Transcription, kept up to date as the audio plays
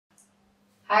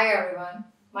Hi everyone,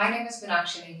 my name is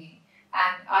Meenakshi Negi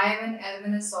and I am an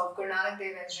alumnus of Karnataka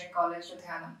Engineering College,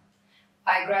 Ludhiana.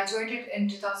 I graduated in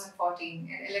 2014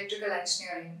 in electrical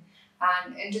engineering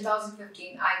and in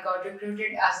 2015 I got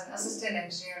recruited as an assistant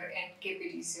engineer in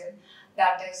KPTCL,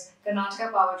 that is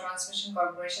Karnataka Power Transmission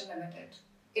Corporation Limited.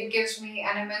 It gives me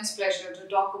an immense pleasure to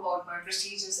talk about my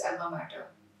prestigious alma mater.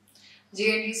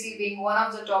 GNDC, being one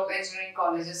of the top engineering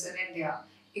colleges in India,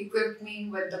 equipped me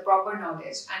with the proper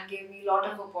knowledge and gave me a lot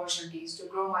of opportunities to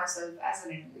grow myself as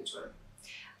an individual.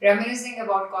 Reminiscing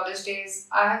about college days,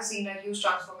 I have seen a huge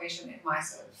transformation in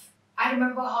myself. I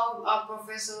remember how our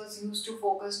professors used to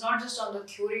focus not just on the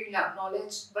theory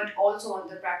knowledge but also on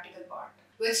the practical part,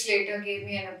 which later gave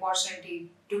me an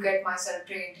opportunity to get myself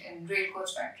trained in rail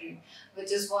coach factory,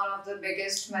 which is one of the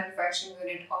biggest manufacturing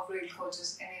unit of rail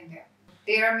coaches in India.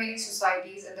 There are many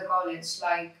societies in the college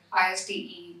like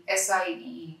ISTE,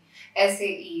 SIEE,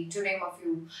 SAE, to name a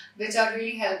few, which are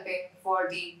really helping for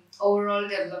the overall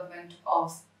development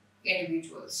of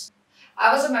individuals.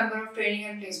 I was a member of training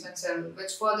and placement cell,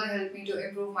 which further helped me to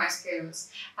improve my skills.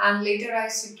 And later, I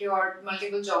secured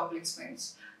multiple job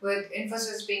placements, with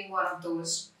Infosys being one of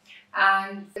those.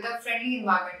 And with a friendly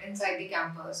environment inside the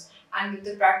campus, and with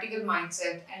the practical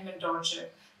mindset and mentorship,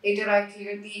 later I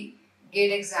cleared the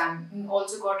GATE exam and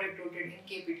also got recruited in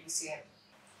KPTCL.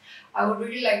 I would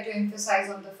really like to emphasize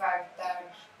on the fact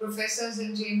that professors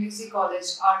in GNDC College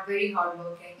are very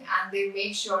hardworking and they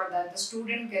make sure that the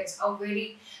student gets a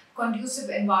very conducive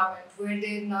environment where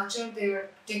they nurture their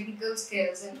technical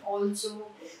skills and also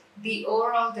the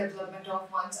overall development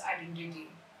of one's identity.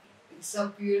 It's a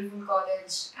beautiful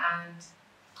college and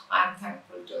I'm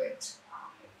thankful to it.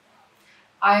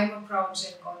 I am a proud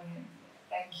Gen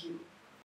Thank you.